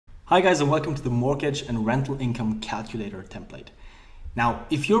Hi guys, and welcome to the mortgage and rental income calculator template. Now,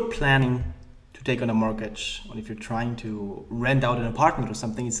 if you're planning to take on a mortgage, or if you're trying to rent out an apartment or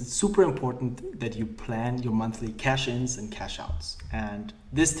something, it's super important that you plan your monthly cash ins and cash outs. And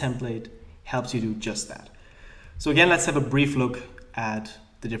this template helps you do just that. So again, let's have a brief look at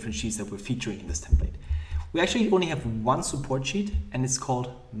the different sheets that we're featuring in this template. We actually only have one support sheet, and it's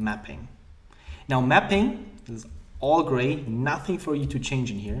called mapping. Now, mapping is all gray, nothing for you to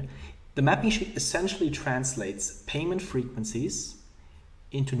change in here. The mapping sheet essentially translates payment frequencies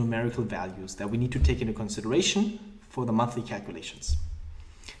into numerical values that we need to take into consideration for the monthly calculations.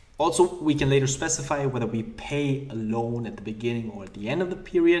 Also, we can later specify whether we pay a loan at the beginning or at the end of the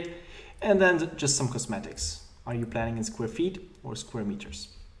period, and then just some cosmetics. Are you planning in square feet or square meters?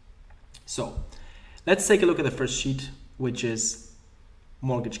 So let's take a look at the first sheet, which is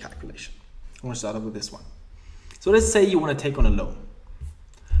mortgage calculation. I want to start off with this one. So let's say you want to take on a loan.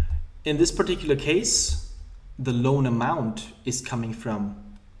 In this particular case, the loan amount is coming from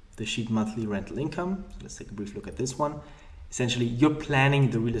the sheet monthly rental income. So let's take a brief look at this one. Essentially, you're planning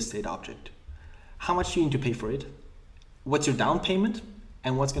the real estate object. How much do you need to pay for it? What's your down payment?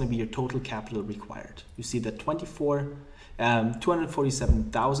 And what's going to be your total capital required? You see that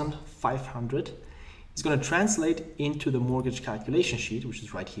 247,500 is going to translate into the mortgage calculation sheet, which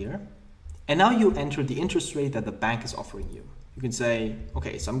is right here. And now you enter the interest rate that the bank is offering you. You can say,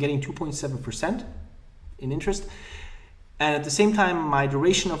 okay, so I'm getting 2.7% in interest. And at the same time, my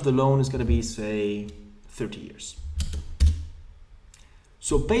duration of the loan is going to be, say, 30 years.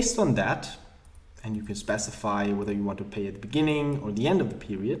 So based on that, and you can specify whether you want to pay at the beginning or the end of the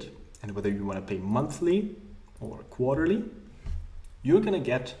period, and whether you want to pay monthly or quarterly, you're going to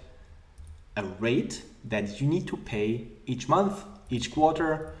get a rate that you need to pay each month, each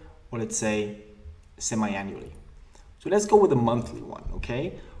quarter, or let's say semi-annually. So let's go with the monthly one,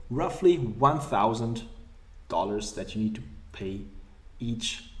 okay? Roughly $1,000 that you need to pay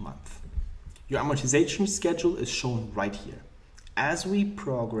each month. Your amortization schedule is shown right here. As we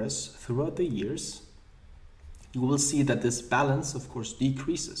progress throughout the years, you will see that this balance, of course,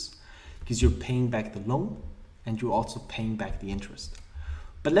 decreases because you're paying back the loan and you're also paying back the interest.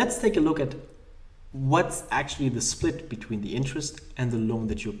 But let's take a look at what's actually the split between the interest and the loan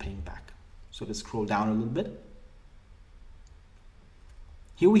that you're paying back. So let's scroll down a little bit.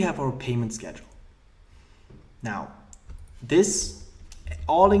 Here we have our payment schedule. Now, this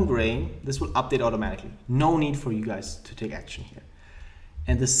all in gray, this will update automatically. No need for you guys to take action here.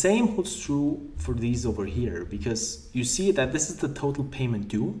 And the same holds true for these over here, because you see that this is the total payment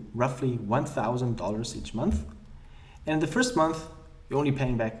due, roughly $1,000 each month. And in the first month, you're only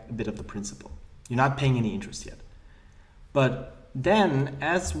paying back a bit of the principal. You're not paying any interest yet. But then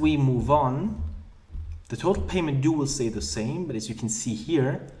as we move on, the total payment due will stay the same, but as you can see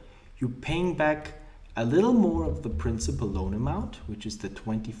here, you're paying back a little more of the principal loan amount, which is the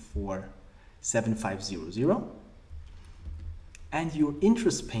 24,750, and your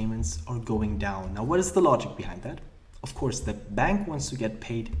interest payments are going down. Now, what is the logic behind that? Of course, the bank wants to get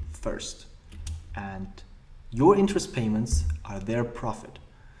paid first, and your interest payments are their profit.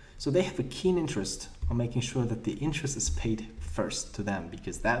 So they have a keen interest on making sure that the interest is paid first to them,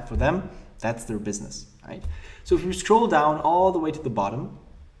 because that for them, that's their business, right? So if you scroll down all the way to the bottom,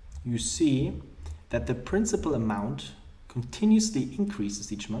 you see that the principal amount continuously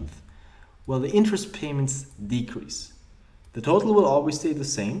increases each month, while the interest payments decrease. The total will always stay the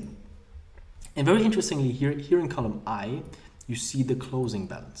same. And very interestingly, here in column I, you see the closing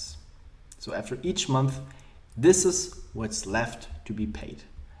balance. So after each month, this is what's left to be paid.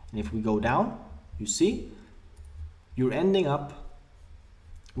 And if we go down, you see you're ending up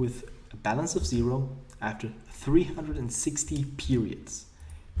with a balance of 0 after 360 periods.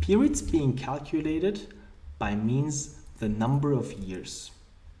 Periods being calculated by means the number of years.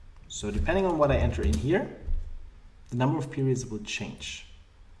 So depending on what I enter in here, the number of periods will change.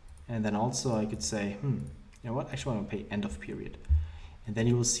 And then also I could say, you know what, actually I want to pay end of period. And then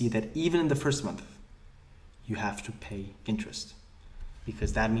you will see that even in the first month, you have to pay interest,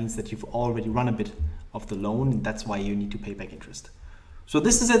 because that means that you've already run a bit of the loan, and that's why you need to pay back interest. So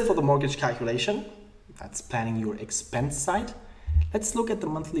this is it for the mortgage calculation. That's planning your expense side. Let's look at the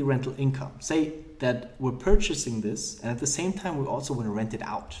monthly rental income. Say that we're purchasing this, and at the same time, we also want to rent it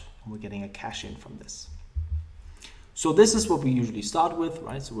out, and we're getting a cash in from this. So this is what we usually start with,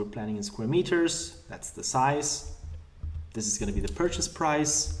 right? So we're planning in square meters. That's the size. This is going to be the purchase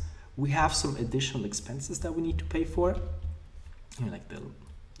price. We have some additional expenses that we need to pay for, like the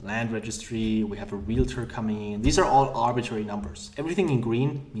land registry, we have a realtor coming in. These are all arbitrary numbers. Everything in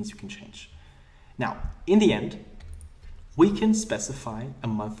green means you can change. Now, in the end, we can specify a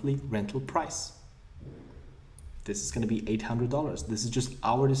monthly rental price. This is going to be $800. This is just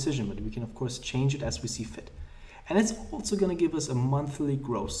our decision, but we can of course change it as we see fit. And it's also going to give us a monthly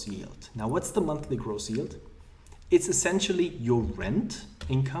gross yield. Now, what's the monthly gross yield? It's essentially your rent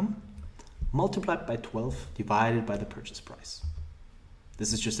income multiplied by 12 divided by the purchase price.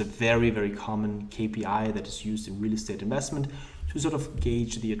 This is just a very, very common KPI that is used in real estate investment to sort of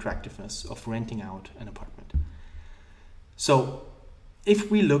gauge the attractiveness of renting out an apartment. So if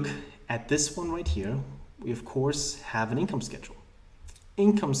we look at this one right here, we of course have an income schedule.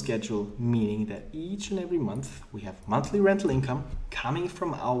 Income schedule meaning that each and every month we have monthly rental income coming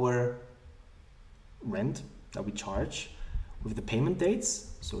from our rent that we charge with the payment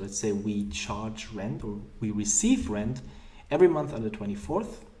dates. So let's say we charge rent or we receive rent every month on the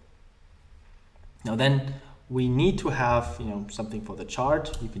 24th. Now then we need to have, something for the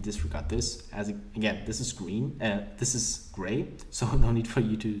chart. You can disregard this as, again, this is green, this is gray, so no need for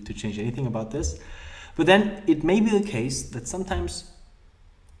you to change anything about this. But then it may be the case that sometimes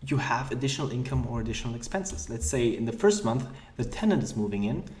you have additional income or additional expenses. Let's say in the first month, the tenant is moving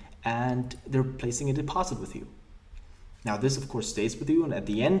in and they're placing a deposit with you. Now this of course stays with you, and at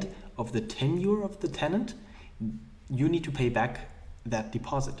the end of the tenure of the tenant, you need to pay back that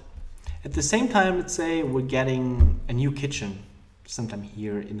deposit. At the same time, let's say we're getting a new kitchen sometime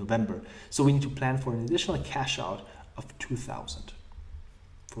here in November. So we need to plan for an additional cash out of $2,000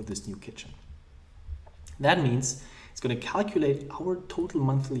 for this new kitchen. That means it's going to calculate our total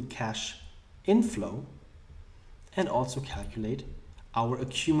monthly cash inflow and also calculate our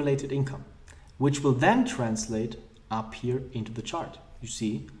accumulated income, which will then translate up here into the chart. You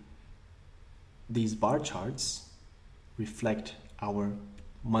see, these bar charts reflect our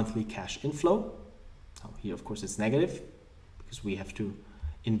monthly cash inflow. Now here, of course, it's negative because we have to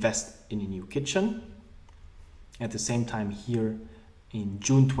invest in a new kitchen. At the same time here in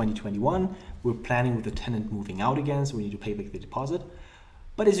June 2021, we're planning with the tenant moving out again, so we need to pay back the deposit.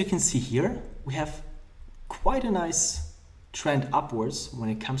 But as you can see here, we have quite a nice trend upwards when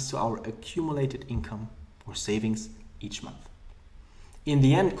it comes to our accumulated income or savings each month. In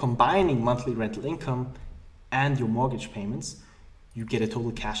the end, combining monthly rental income and your mortgage payments, you get a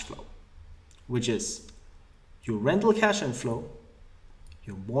total cash flow, which is your rental cash inflow,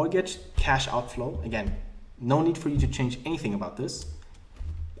 your mortgage cash outflow. Again, no need for you to change anything about this.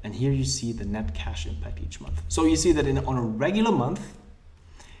 And here you see the net cash impact each month. So you see that on a regular month,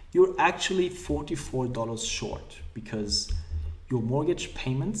 you're actually $44 short because your mortgage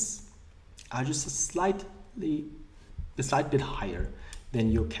payments are just a slight bit higher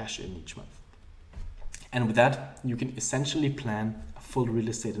than your cash in each month. And with that, you can essentially plan a full real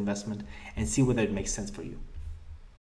estate investment and see whether it makes sense for you.